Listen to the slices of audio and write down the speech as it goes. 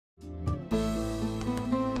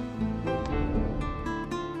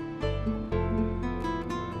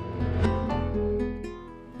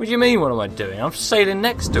What do you mean, what am I doing? I'm sailing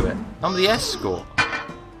next to it. I'm the escort.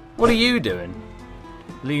 What are you doing?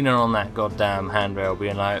 Leaning on that goddamn handrail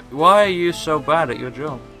being like, why are you so bad at your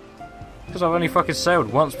job? Because I've only fucking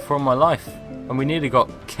sailed once before in my life. And we nearly got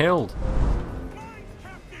killed.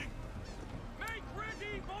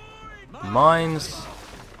 Mines.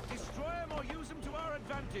 What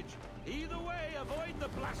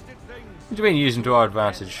do you mean use them to our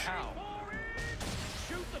advantage?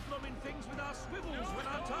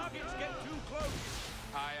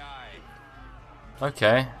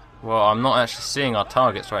 Okay, well I'm not actually seeing our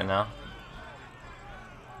targets right now.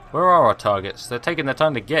 Where are our targets? They're taking their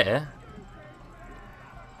time to get here.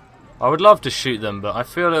 I would love to shoot them, but I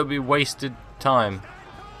feel it would be wasted time.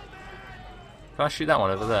 Can I shoot that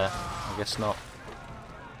one over there? I guess not.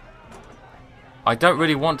 I don't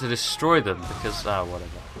really want to destroy them because, whatever.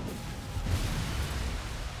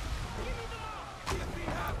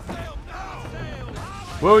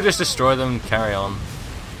 We'll just destroy them and carry on.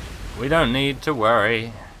 We don't need to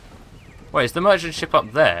worry. Wait, is the merchant ship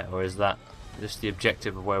up there, or is that just the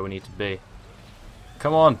objective of where we need to be?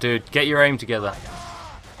 Come on, dude, get your aim together.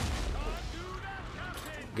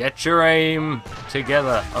 Get your aim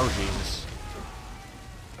together. Oh, Jesus.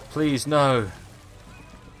 Please, no.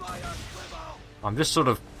 I'm just sort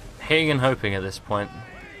of hitting and hoping at this point.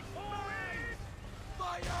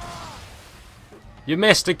 You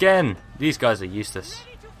missed again! These guys are useless.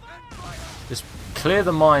 Just clear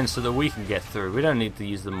the mines so that we can get through. We don't need to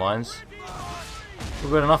use the mines.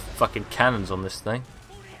 We've got enough fucking cannons on this thing.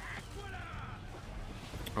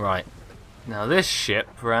 Right. Now this ship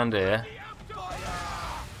around here.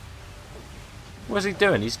 What's he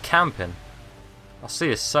doing? He's camping. I see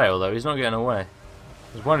his sail though, he's not getting away.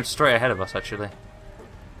 There's one straight ahead of us actually.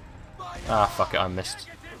 Ah, fuck it, I missed.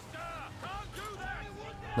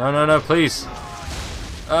 No, no, no, please.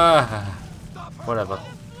 Whatever.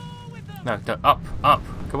 No, up, up,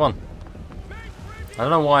 come on. I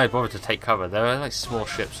don't know why I bothered to take cover. They're like small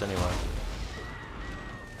ships anyway.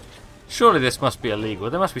 Surely this must be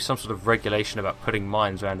illegal. There must be some sort of regulation about putting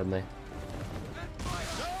mines randomly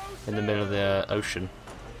in the middle of the ocean.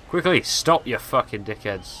 Quickly, stop, you fucking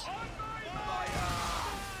dickheads.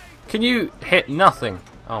 Can you hit nothing?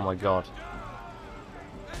 Oh my god.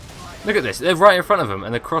 Look at this. They're right in front of them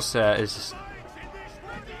and the crosshair is just...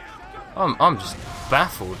 I'm just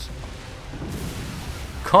baffled.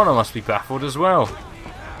 Connor must be baffled as well.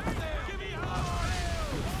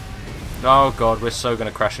 Oh god, we're so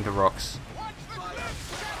gonna crash into rocks.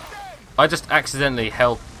 I just accidentally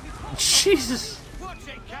held... Jesus!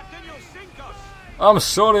 I'm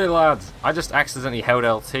sorry, lad. I just accidentally held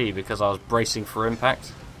LT because I was bracing for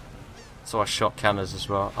impact. So I shot cannons as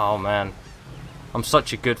well. Oh man. I'm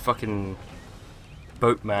such a good fucking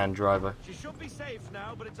boatman driver. She should be safe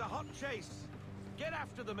now, but it's a hot chase. Get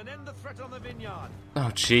after them and end the threat on the vineyard.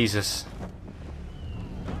 Oh Jesus.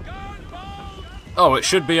 Oh, it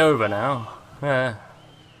should be over now. Yeah.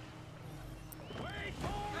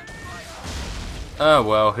 Oh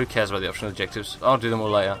well, who cares about the optional objectives? I'll do them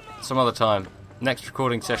all later. Some other time. Next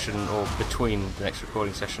recording session, or between the next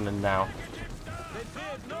recording session and now.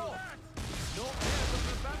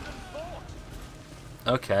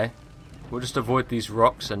 Okay. We'll just avoid these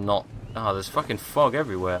rocks and not... Ah, there's fucking fog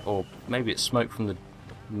everywhere. Or maybe it's smoke from the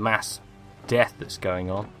mass death that's going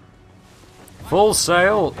on. Full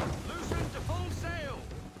sail!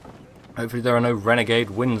 Hopefully there are no renegade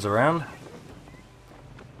winds around.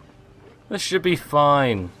 This should be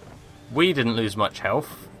fine. We didn't lose much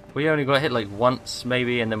health. We only got hit like once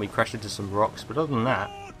maybe and then we crashed into some rocks. But other than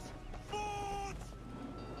that...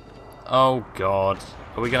 Oh god.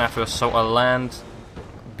 Are we going to have to assault a land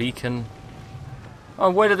beacon? Oh,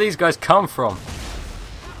 where did these guys come from?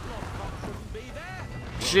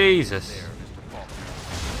 Jesus.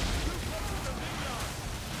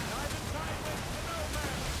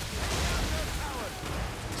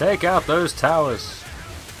 Take out those towers.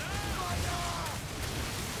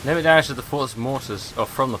 Limit damage to the fort's mortars, or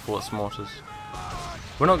from the fort's mortars.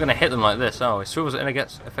 We're not going to hit them like this, are we? Swivels are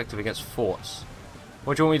effective against forts.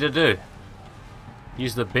 What do you want me to do?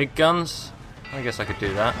 Use the big guns? I guess I could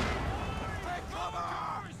do that.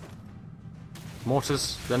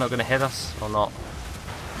 Mortars, they're not going to hit us, or not?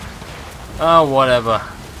 Oh, whatever.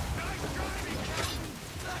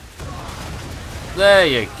 There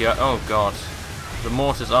you go. Oh, God. The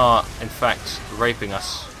mortars are, in fact, raping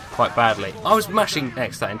us quite badly. I was mashing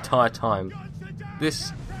X that entire time.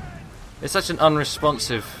 This is such an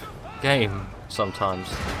unresponsive game sometimes.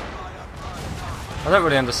 I don't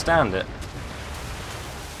really understand it.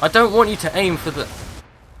 I don't want you to aim for the...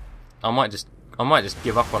 I might just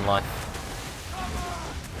give up on life.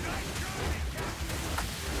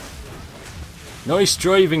 Nice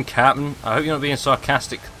driving, Captain. I hope you're not being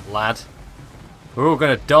sarcastic, lad. We're all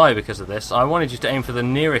going to die because of this. I wanted you to aim for the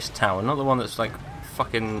nearest tower, not the one that's like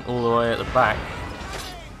fucking all the way at the back.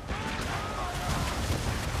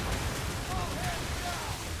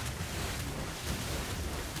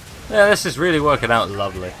 Yeah, this is really working out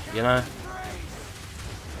lovely, you know?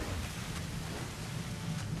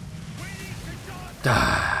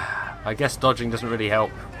 I guess dodging doesn't really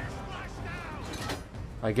help.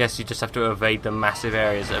 I guess you just have to evade the massive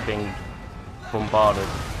areas that are being bombarded.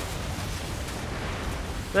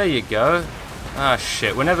 There you go. Ah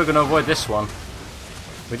shit, we're never going to avoid this one.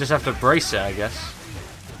 We just have to brace it, I guess.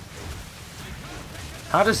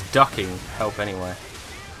 How does ducking help anyway?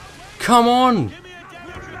 Come on!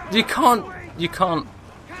 You can't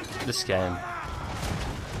this game.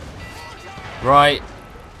 Right.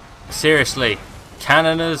 Seriously.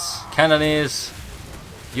 Cannoneers,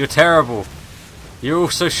 you're terrible. You're all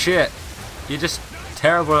so shit. You're just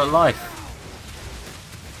terrible at life.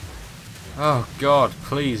 Oh god,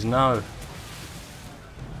 please no.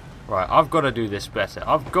 Right, I've got to do this better.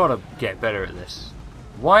 I've got to get better at this.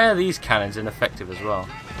 Why are these cannons ineffective as well?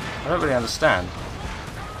 I don't really understand.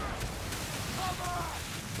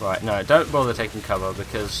 Right, no, don't bother taking cover,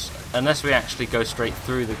 because unless we actually go straight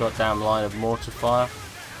through the goddamn line of mortar fire,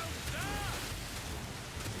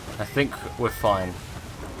 I think we're fine.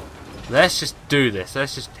 Let's just do this.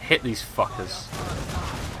 Let's just hit these fuckers.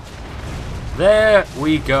 There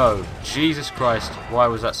we go. Jesus Christ, why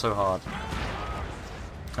was that so hard?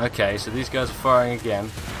 Okay, so these guys are firing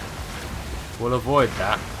again. We'll avoid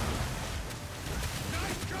that.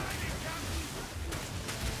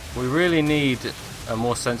 We really need a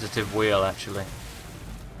more sensitive wheel, actually.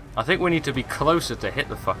 I think we need to be closer to hit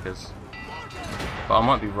the fuckers. But I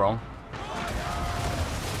might be wrong.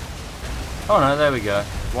 Oh no, there we go.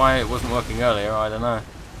 Why it wasn't working earlier, I don't know.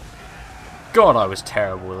 God, I was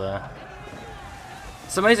terrible there.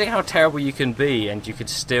 It's amazing how terrible you can be and you could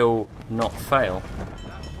still not fail.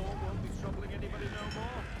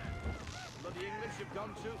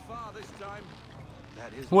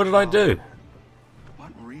 What did I do?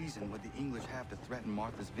 What reason would the English have to threaten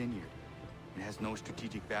Martha's Vineyard? It has no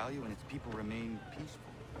strategic value and its people remain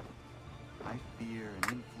peaceful. I fear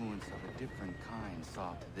an influence of a different kind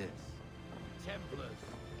saw to this. Templars.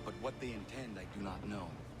 But what they intend, I do not know.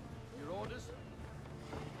 Your orders?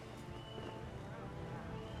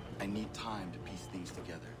 I need time to piece things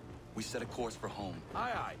together. We set a course for home.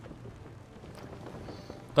 Aye, aye.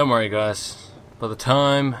 Don't worry, guys. By the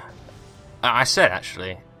time... I said,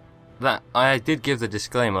 actually, that I did give the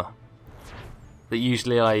disclaimer that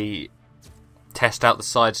usually I test out the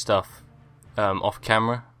side stuff off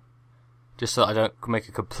camera, just so that I don't make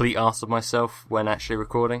a complete ass of myself when actually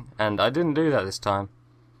recording, and I didn't do that this time.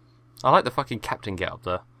 I like the fucking captain get up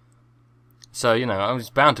there. So, you know, I was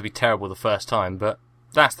bound to be terrible the first time, but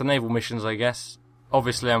that's the naval missions, I guess.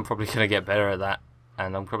 Obviously, I'm probably going to get better at that,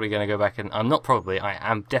 and I'm probably going to go back and... I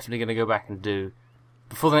am definitely going to go back and do...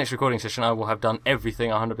 Before the next recording session, I will have done everything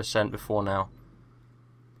 100% before now.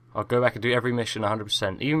 I'll go back and do every mission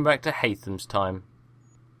 100%, even back to Hatham's time.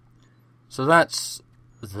 So that's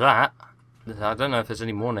that. I don't know if there's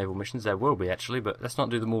any more naval missions. There will be, actually, but let's not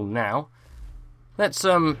do them all now. Let's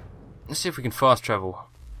see if we can fast travel.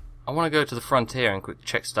 I want to go to the frontier and quickly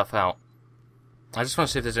check stuff out. I just want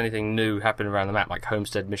to see if there's anything new happening around the map, like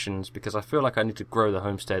homestead missions, because I feel like I need to grow the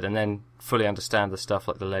homestead and then fully understand the stuff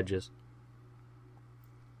like the ledgers.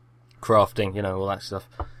 Crafting, you know, all that stuff.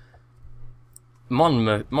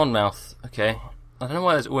 Monmouth, okay. I don't know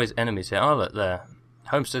why there's always enemies here. Oh, look, there.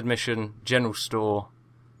 Homestead mission, general store.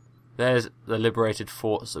 There's the liberated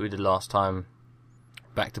forts that we did last time.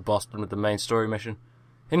 Back to Boston with the main story mission.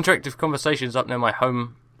 Interactive conversations up near my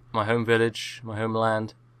home village, my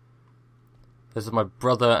homeland. There's my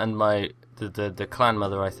brother and the clan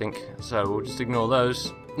mother, I think. So we'll just ignore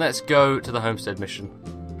those. Let's go to the homestead mission.